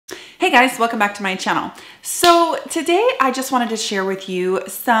Hey guys, welcome back to my channel. So today I just wanted to share with you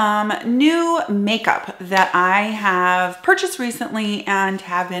some new makeup that I have purchased recently and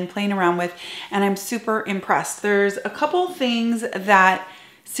have been playing around with, and I'm super impressed. There's a couple things that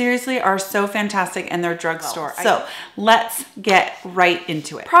seriously are so fantastic and they're drugstore. So let's get right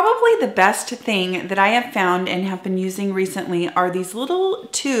into it. Probably the best thing that I have found and have been using recently are these little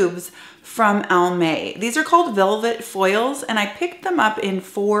tubes from Almay. These are called velvet foils and I picked them up in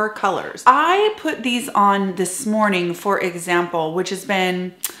 4 colors. I put these on this morning, for example, which has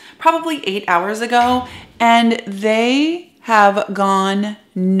been probably 8 hours ago, and they have gone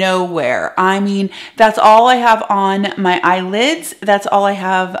nowhere. I mean, that's all I have on my eyelids. That's all I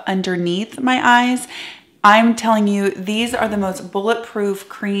have underneath my eyes. I'm telling you, these are the most bulletproof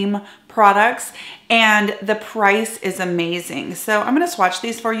cream products and the price is amazing. So I'm going to swatch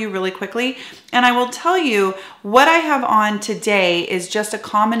these for you really quickly. And I will tell you what I have on today is just a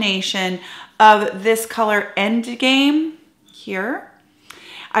combination of this color Endgame here.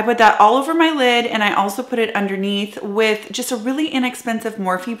 I put that all over my lid and I also put it underneath with just a really inexpensive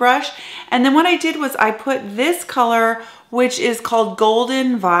Morphe brush. And then what I did was I put this color, which is called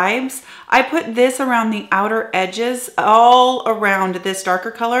Golden Vibes. I put this around the outer edges, all around this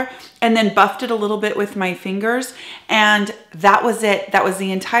darker color, and then buffed it a little bit with my fingers. And that was it. That was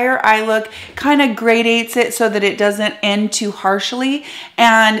the entire eye look. Kind of gradates it so that it doesn't end too harshly.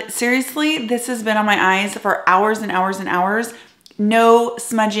 And seriously, this has been on my eyes for hours and hours and hours. No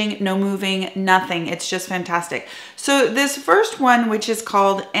smudging, no moving, nothing. It's just fantastic. So this first one, which is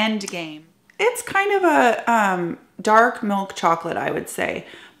called Endgame, it's kind of a dark milk chocolate, I would say,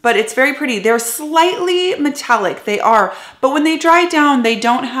 but it's very pretty. They're slightly metallic, they are, but when they dry down, they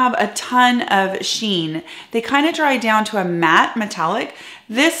don't have a ton of sheen. They kind of dry down to a matte metallic.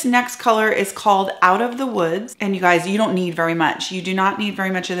 This next color is called Out of the Woods. And you guys, you don't need very much. You do not need very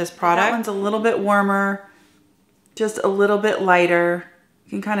much of this product. That one's a little bit warmer, just a little bit lighter. You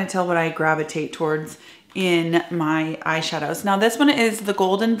can kind of tell what I gravitate towards in my eyeshadows. Now this one is the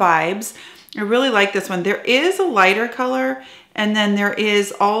Golden Vibes. I really like this one. There is a lighter color and then there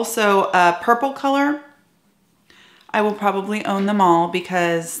is also a purple color. I will probably own them all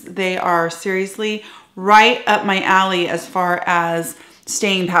because they are seriously right up my alley as far as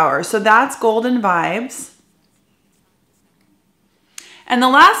staying power. So that's Golden Vibes. And the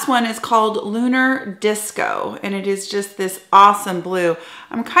last one is called Lunar Disco, and it is just this awesome blue.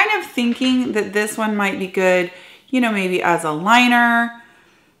 I'm kind of thinking that this one might be good, you know, maybe as a liner.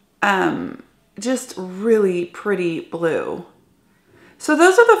 Just really pretty blue. So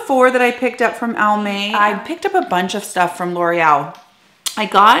those are the 4 that I picked up from Almay. I picked up a bunch of stuff from L'Oreal. I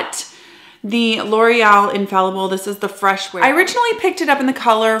got the L'Oreal Infallible. This is the Fresh Wear. I originally picked it up in the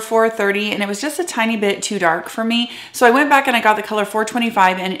color 430 and it was just a tiny bit too dark for me. So I went back and I got the color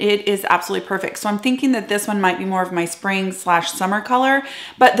 425 and it is absolutely perfect. So I'm thinking that this one might be more of my spring/summer color,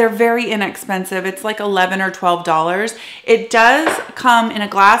 but they're very inexpensive. It's like $11 or $12. It does come in a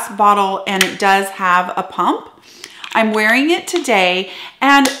glass bottle and it does have a pump. I'm wearing it today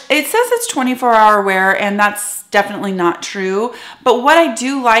and it says it's 24-hour wear and that's definitely not true. But what I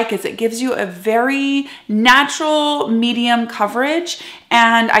do like is it gives you a very natural medium coverage,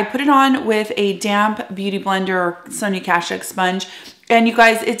 and I put it on with a damp Beauty Blender or Sonia Kashuk sponge. And you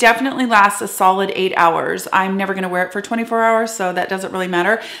guys, it definitely lasts a solid 8 hours. I'm never gonna wear it for 24 hours, so that doesn't really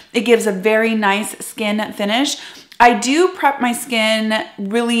matter. It gives a very nice skin finish. I do prep my skin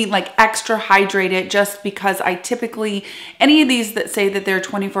really like extra hydrated just because I typically, any of these that say that they're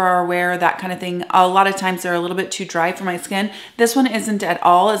 24-hour wear, that kind of thing, a lot of times they're a little bit too dry for my skin. This one isn't at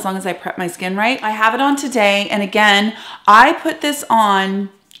all as long as I prep my skin right. I have it on today, and again, I put this on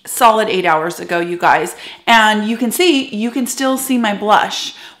solid 8 hours ago, you guys, and you can still see my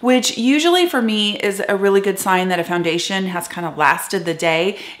blush, which usually for me is a really good sign that a foundation has kind of lasted the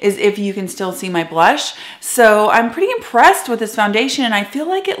day, is if you can still see my blush. So I'm pretty impressed with this foundation and I feel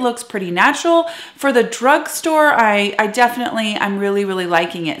like it looks pretty natural. For the drugstore, I'm really, really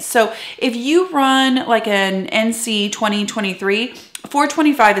liking it. So if you run like an NC 2023,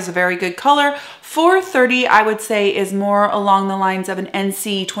 425 is a very good color. 430, I would say, is more along the lines of an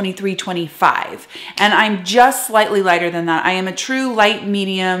NC 2325. And I'm just slightly lighter than that. I am a true light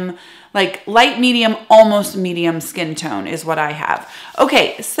medium, almost medium skin tone is what I have.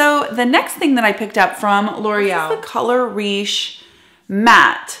 Okay, so the next thing that I picked up from L'Oreal is the color Riche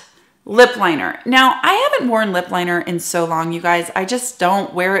Matte lip liner. Now, I haven't worn lip liner in so long, you guys. I just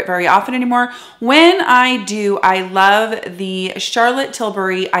don't wear it very often anymore. When I do, I love the Charlotte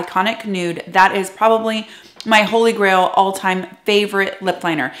Tilbury Iconic Nude. That is probably my holy grail all-time favorite lip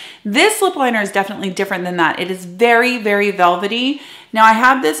liner. This lip liner is definitely different than that. It is very, very velvety. Now I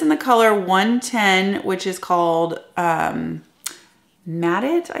have this in the color 110, which is called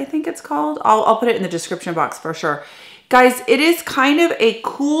Matted, I think it's called. I'll put it in the description box for sure. Guys, it is kind of a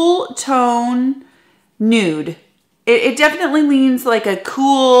cool tone nude. It definitely leans like a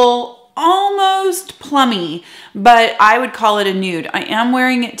cool, almost plummy, but I would call it a nude. I am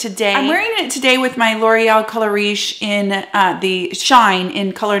wearing it today. I'm wearing it today with my L'Oreal Color Riche in the Shine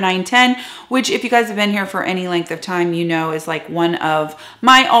in color 910, which if you guys have been here for any length of time, you know is like one of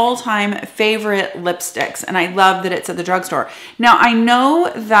my all-time favorite lipsticks, and I love that it's at the drugstore. Now, I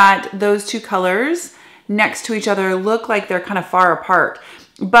know that those two colors next to each other look like they're kind of far apart,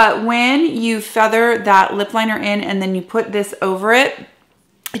 but when you feather that lip liner in and then you put this over it,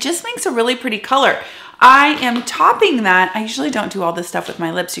 it just makes a really pretty color. I am topping that. I usually don't do all this stuff with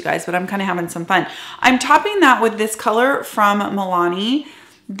my lips, you guys, but I'm kind of having some fun. I'm topping that with this color from Milani.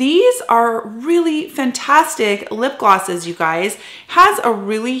 These are really fantastic lip glosses, you guys. Has a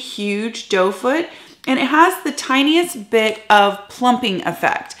really huge doe foot, and it has the tiniest bit of plumping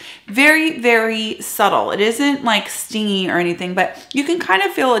effect. Very, very subtle. It isn't like stingy or anything, but you can kind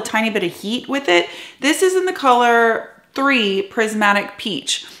of feel a tiny bit of heat with it. This is in the color 3 Prismatic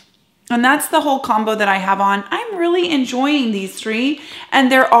Peach. And that's the whole combo that I have on. I'm really enjoying these three, and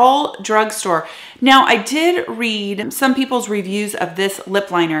they're all drugstore. Now, I did read some people's reviews of this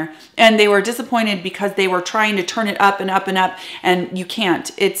lip liner, and they were disappointed because they were trying to turn it up and up and up, and you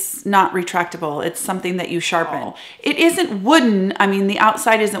can't. It's not retractable. It's something that you sharpen. It isn't wooden. I mean, the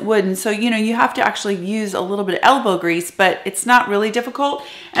outside isn't wooden, so you know, you have to actually use a little bit of elbow grease, but it's not really difficult.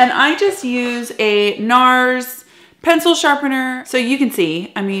 And I just use a NARS pencil sharpener. So you can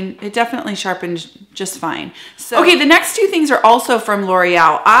see, I mean, it definitely sharpens just fine. So, okay, the next two things are also from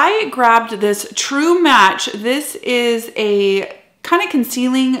L'Oreal. I grabbed this True Match. This is a kind of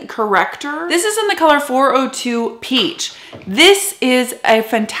concealing corrector. This is in the color 402 Peach. This is a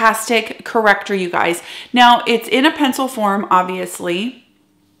fantastic corrector, you guys. Now, it's in a pencil form, obviously.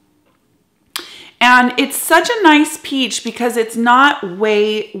 And it's such a nice peach because it's not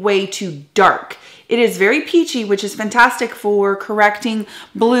way too dark. It is very peachy, which is fantastic for correcting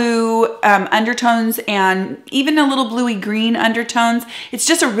blue undertones and even a little bluey green undertones. It's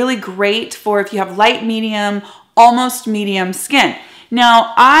just a really great for if you have light, medium, almost medium skin.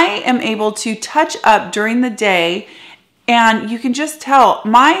 Now, I am able to touch up during the day, and you can just tell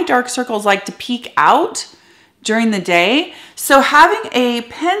my dark circles like to peek out during the day. So having a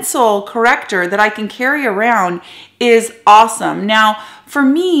pencil corrector that I can carry around is awesome. Now, for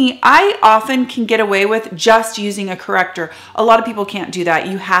me, I often can get away with just using a corrector. A lot of people can't do that.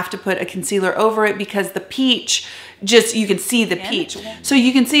 You have to put a concealer over it because the peach, just, you can see the peach. So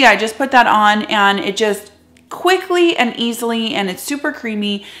you can see I just put that on, and it just quickly and easily, and it's super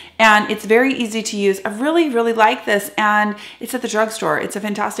creamy, and it's very easy to use. I really like this, and it's at the drugstore. It's a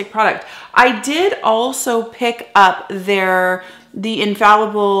fantastic product. I did also pick up the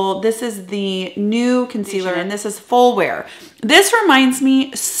Infallible, this is the new concealer, and this is full wear. This reminds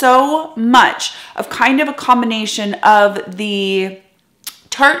me so much of kind of a combination of the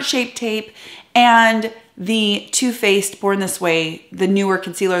Tarte Shape Tape and the Too Faced Born This Way, the newer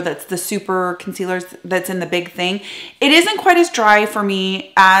concealer that's the super concealers that's in the big thing. It isn't quite as dry for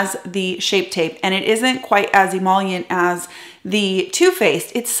me as the Shape Tape, and it isn't quite as emollient as the Too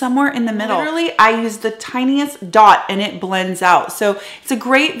Faced. It's somewhere in the middle. Literally, I use the tiniest dot and it blends out. So it's a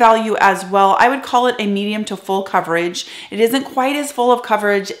great value as well. I would call it a medium to full coverage. It isn't quite as full of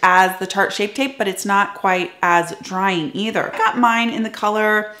coverage as the Tarte Shape Tape, but it's not quite as drying either. I got mine in the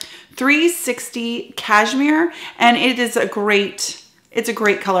color 360 Cashmere, and it is it's a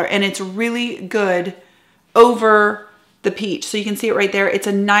great color, and it's really good over the peach. So you can see it right there. It's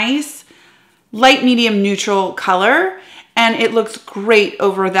a nice light medium neutral color, and it looks great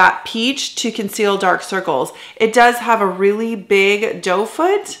over that peach to conceal dark circles. It does have a really big doe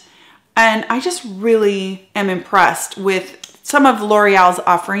foot, and I just really am impressed with some of L'Oreal's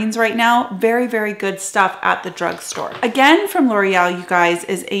offerings right now. Very good stuff at the drugstore. Again, from L'Oreal, you guys,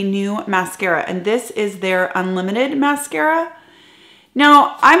 is a new mascara, and this is their Unlimited mascara.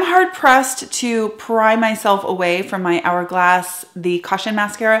 Now, I'm hard pressed to pry myself away from my Hourglass, the Caution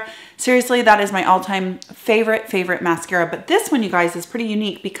mascara. Seriously, that is my all-time favorite mascara. But this one, you guys, is pretty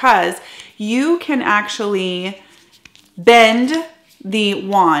unique because you can actually bend the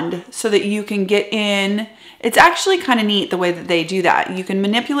wand so that you can get in. It's actually kind of neat the way that they do that. You can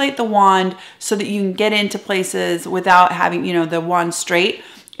manipulate the wand so that you can get into places without having, you know, the wand straight.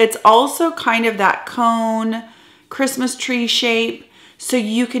 It's also kind of that cone Christmas tree shape. so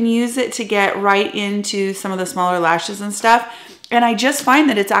you can use it to get right into some of the smaller lashes and stuff. And I just find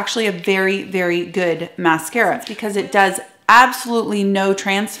that it's actually a very, very good mascara because it does absolutely no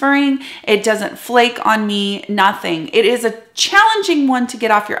transferring. It doesn't flake on me, nothing. It is a challenging one to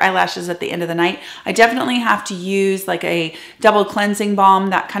get off your eyelashes at the end of the night. I definitely have to use like a double cleansing balm,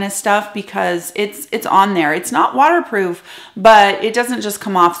 that kind of stuff, because it's on there. It's not waterproof, but it doesn't just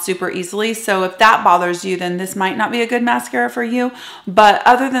come off super easily. So if that bothers you, then this might not be a good mascara for you. But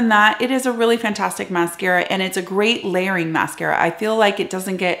other than that, it is a really fantastic mascara, and it's a great layering mascara. I feel like it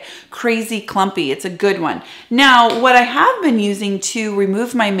doesn't get crazy clumpy. It's a good one. Now, what I have been using to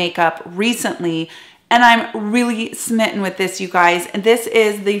remove my makeup recently, and I'm really smitten with this, you guys. And this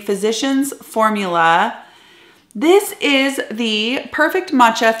is the Physicians Formula. This is the Perfect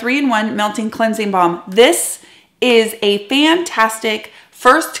Matcha 3-in-1 Melting Cleansing Balm. This is a fantastic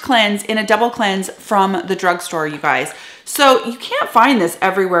first cleanse in a double cleanse from the drugstore, you guys. So you can't find this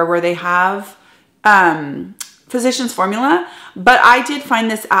everywhere where they have Physicians Formula, but I did find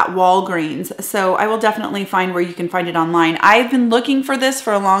this at Walgreens, so I will definitely find where you can find it online. I've been looking for this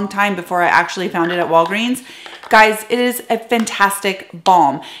for a long time before I actually found it at Walgreens. Guys, it is a fantastic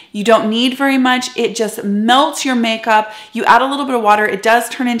balm. You don't need very much. It just melts your makeup. You add a little bit of water. It does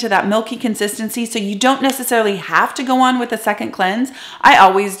turn into that milky consistency, so you don't necessarily have to go on with a second cleanse. I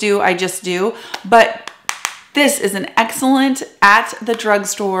always do. I just do. But this is an excellent at the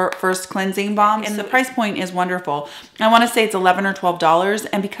drugstore first cleansing balm, and the price point is wonderful. I want to say it's $11 or $12,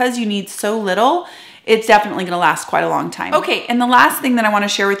 and because you need so little, it's definitely going to last quite a long time. Okay, and the last thing that I want to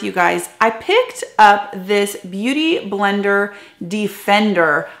share with you guys, I picked up this Beauty Blender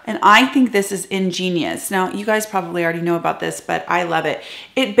Defender, and I think this is ingenious. Now, you guys probably already know about this, but I love it.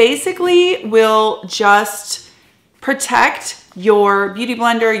 It basically will just protect your beauty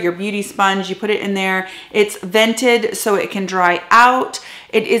blender, your beauty sponge. You put it in there. It's vented so it can dry out.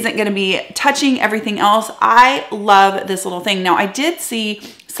 It isn't going to be touching everything else. I love this little thing. Now, I did see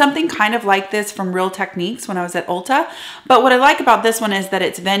something kind of like this from Real Techniques when I was at Ulta, but what I like about this one is that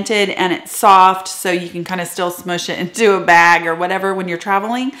it's vented and it's soft, so you can kind of still smush it into a bag or whatever when you're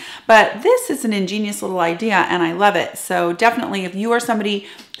traveling. But this is an ingenious little idea, and I love it. So definitely, if you are somebody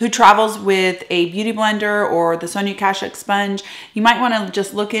who travels with a beauty blender or the Sonia Kashuk sponge, you might want to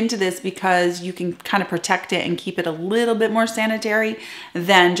just look into this because you can kind of protect it and keep it a little bit more sanitary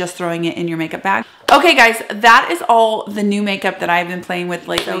than just throwing it in your makeup bag. Okay guys, that is all the new makeup that I've been playing with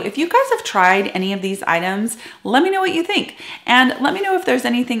lately. So if you guys have tried any of these items, let me know what you think. And let me know if there's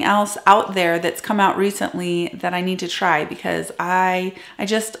anything else out there that's come out recently that I need to try, because I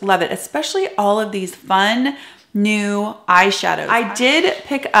just love it, especially all of these fun new eyeshadows. I did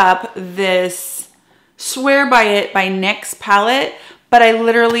pick up this Swear By It by NYX palette, but I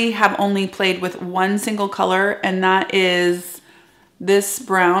literally have only played with one single color, and that is this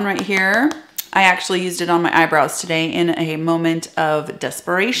brown right here. I actually used it on my eyebrows today in a moment of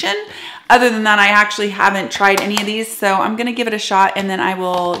desperation. Other than that, I actually haven't tried any of these, so I'm gonna give it a shot and then I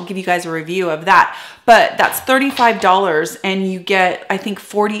will give you guys a review of that. But that's $35 and you get, I think,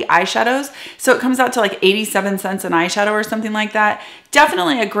 40 eyeshadows. So it comes out to like 87 cents an eyeshadow or something like that.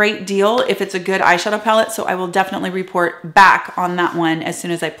 Definitely a great deal if it's a good eyeshadow palette, so I will definitely report back on that one as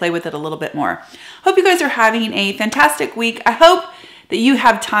soon as I play with it a little bit more. Hope you guys are having a fantastic week. I hope that you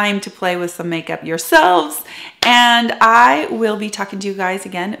have time to play with some makeup yourselves, and I will be talking to you guys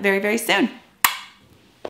again very, very soon.